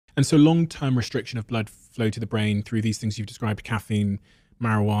And so long-term restriction of blood flow to the brain through these things you've described, caffeine,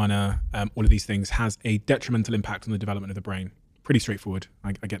 marijuana, all of these things, has a detrimental impact on the development of the brain. Pretty straightforward.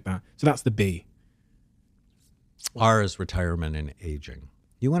 I get that. So that's the B. R is retirement and aging.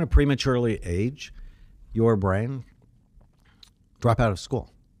 You want to prematurely age your brain? Drop out of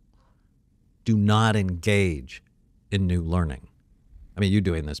school. Do not engage in new learning. I mean, you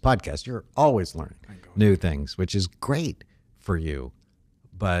doing this podcast, you're always learning new things, which is great for you.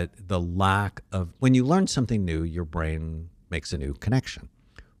 But the lack of, when you learn something new, your brain makes a new connection.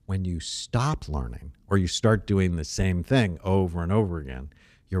 When you stop learning or you start doing the same thing over and over again,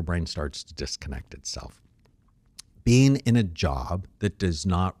 your brain starts to disconnect itself. Being in a job that does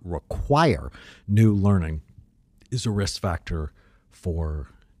not require new learning is a risk factor for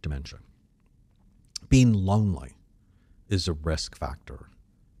dementia. Being lonely is a risk factor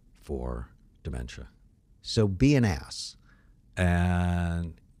for dementia. So be an ass,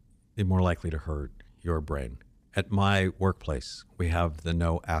 and you're more likely to hurt your brain. At my workplace, we have the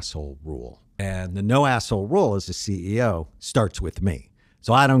no asshole rule. And the no asshole rule as a CEO starts with me.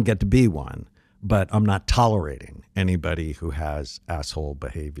 So I don't get to be one, but I'm not tolerating anybody who has asshole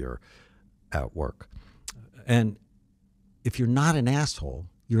behavior at work. And if you're not an asshole,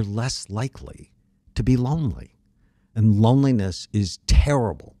 you're less likely to be lonely. And loneliness is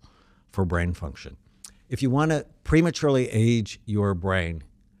terrible for brain function. If you want to prematurely age your brain,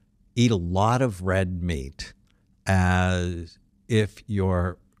 eat a lot of red meat as if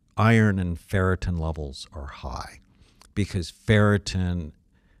your iron and ferritin levels are high, because ferritin,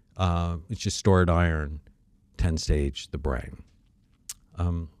 which is stored iron, tends to age the brain.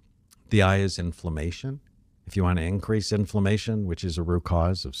 The I is inflammation. If you want to increase inflammation, which is a root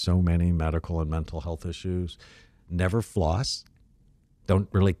cause of so many medical and mental health issues, never floss. Don't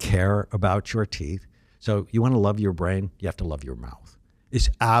really care about your teeth. So you want to love your brain, you have to love your mouth. It's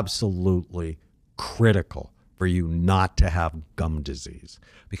absolutely critical for you not to have gum disease.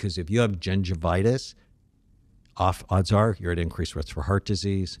 Because if you have gingivitis, odds are you're at increased risk for heart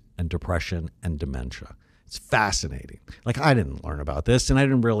disease and depression and dementia. It's fascinating. Like, I didn't learn about this, and I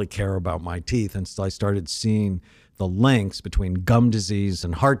didn't really care about my teeth until I started seeing the links between gum disease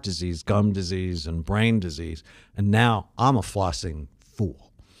and heart disease, gum disease and brain disease. And now I'm a flossing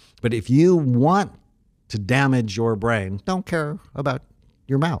fool. But if you want to damage your brain, don't care about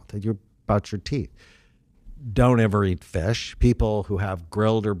your mouth, about your teeth. Don't ever eat fish. People who have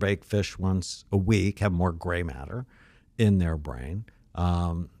grilled or baked fish once a week have more gray matter in their brain.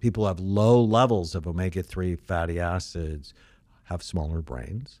 People who have low levels of omega-3 fatty acids have smaller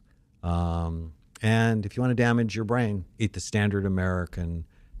brains. And if you want to damage your brain, eat the standard American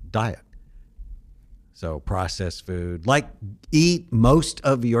diet. So processed food, like eat most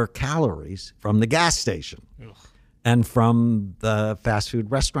of your calories from the gas station and from the fast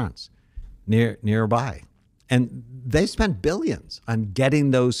food restaurants nearby. And they spent billions on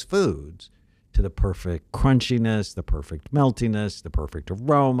getting those foods to the perfect crunchiness, the perfect meltiness, the perfect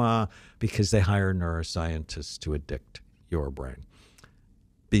aroma, because they hire neuroscientists to addict your brain.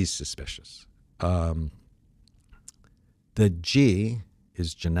 Be suspicious. The G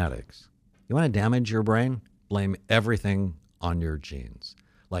is genetics. You want to damage your brain? Blame everything on your genes.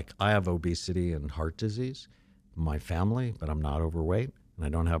 Like, I have obesity and heart disease in my family, but I'm not overweight and I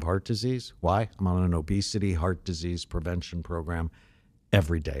don't have heart disease. Why? I'm on an obesity, heart disease prevention program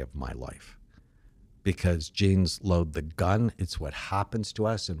every day of my life. Because genes load the gun. It's what happens to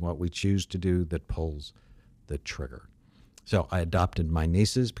us and what we choose to do that pulls the trigger. So I adopted my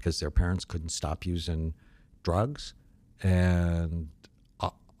nieces because their parents couldn't stop using drugs. And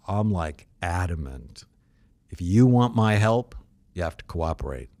I'm like adamant. If you want my help, you have to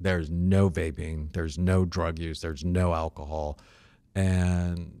cooperate. There's no vaping. There's no drug use. There's no alcohol.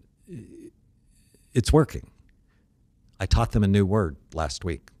 And it's working. I taught them a new word last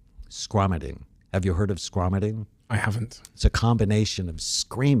week, scromiting. Have you heard of scromiting? I haven't. It's a combination of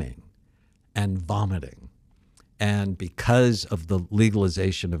screaming and vomiting. And because of the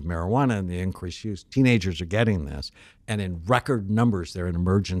legalization of marijuana and the increased use, teenagers are getting this. And in record numbers, they're in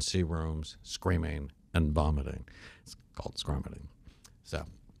emergency rooms screaming and vomiting. It's called scromiting. So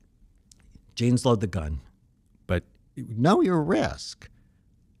genes load the gun, but know your risk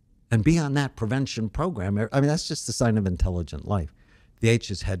and be on that prevention program. I mean, that's just the sign of intelligent life. The H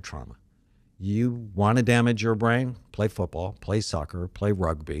is head trauma. You want to damage your brain? Play football, play soccer, play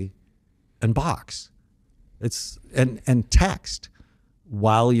rugby, and box. And text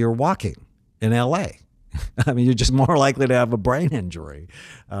while you're walking in LA. I mean, you're just more likely to have a brain injury.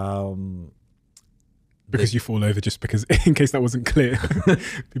 Because you fall over, just because, in case that wasn't clear,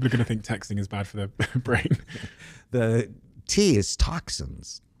 people are going to think texting is bad for their brain. The T is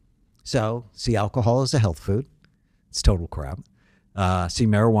toxins. So see alcohol as a health food. It's total crap. See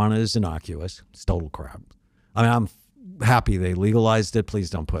marijuana as innocuous. It's total crap. I mean, I'm happy they legalized it. Please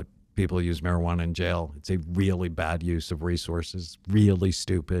don't put people who use marijuana in jail. It's a really bad use of resources, really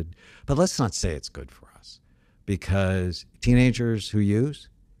stupid. But let's not say it's good for us, because teenagers who use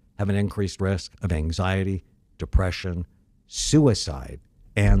have an increased risk of anxiety, depression, suicide,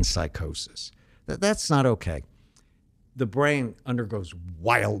 and psychosis. That's not okay. The brain undergoes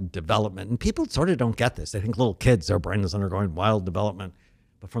wild development, and people sort of don't get this. They think little kids, their brain is undergoing wild development.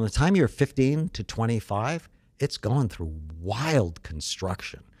 But from the time you're 15 to 25, it's going through wild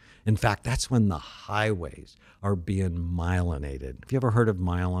construction. In fact, that's when the highways are being myelinated. Have you ever heard of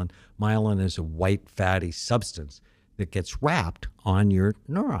myelin? Myelin is a white fatty substance that gets wrapped on your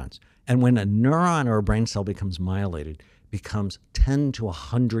neurons. And when a neuron or a brain cell becomes myelated, it becomes 10 to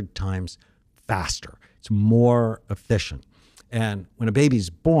 100 times faster. It's more efficient. And when a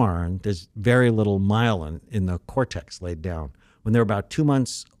baby's born, there's very little myelin in the cortex laid down. When they're about 2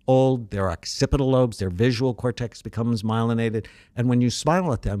 months old, their occipital lobes, their visual cortex becomes myelinated. And when you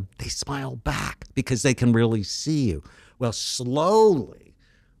smile at them, they smile back because they can really see you. Well, slowly,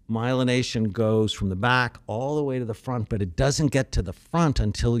 myelination goes from the back all the way to the front, but it doesn't get to the front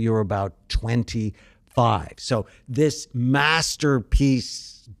until you're about 25. So this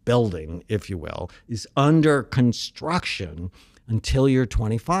masterpiece building, if you will, is under construction until you're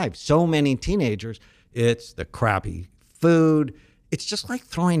 25. So many teenagers, it's the crappy food. It's just like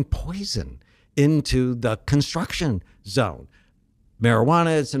throwing poison into the construction zone.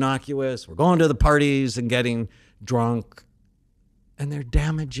 Marijuana is innocuous. We're going to the parties and getting drunk, and they're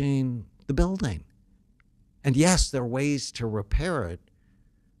damaging the building. And yes, there are ways to repair it,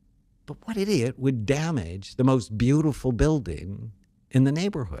 but what idiot would damage the most beautiful building in the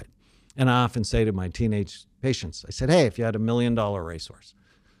neighborhood? And I often say to my teenage patients, I said, hey, if you had $1 million racehorse,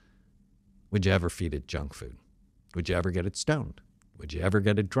 would you ever feed it junk food? Would you ever get it stoned? Would you ever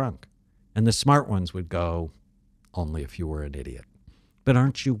get it drunk? And the smart ones would go, only if you were an idiot. But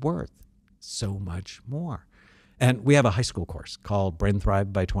aren't you worth so much more? And we have a high school course called Brain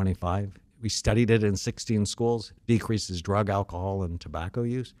Thrive by 25. We studied it in 16 schools. Decreases drug, alcohol, and tobacco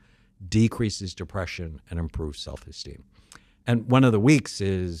use, decreases depression, and improves self-esteem. And one of the weeks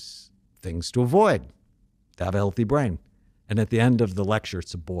is things to avoid to have a healthy brain. And at the end of the lecture,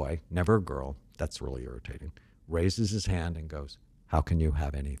 it's a boy, never a girl. That's really irritating. Raises his hand and goes, how can you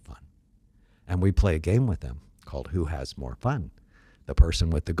have any fun? And we play a game with them called Who Has More Fun? The person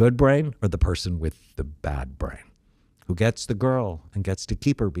with the good brain or the person with the bad brain? Who gets the girl and gets to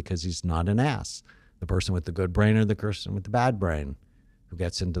keep her because he's not an ass? The person with the good brain or the person with the bad brain? Who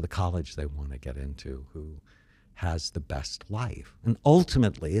gets into the college they want to get into? Who has the best life? And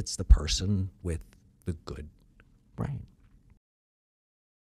ultimately, it's the person with the good brain.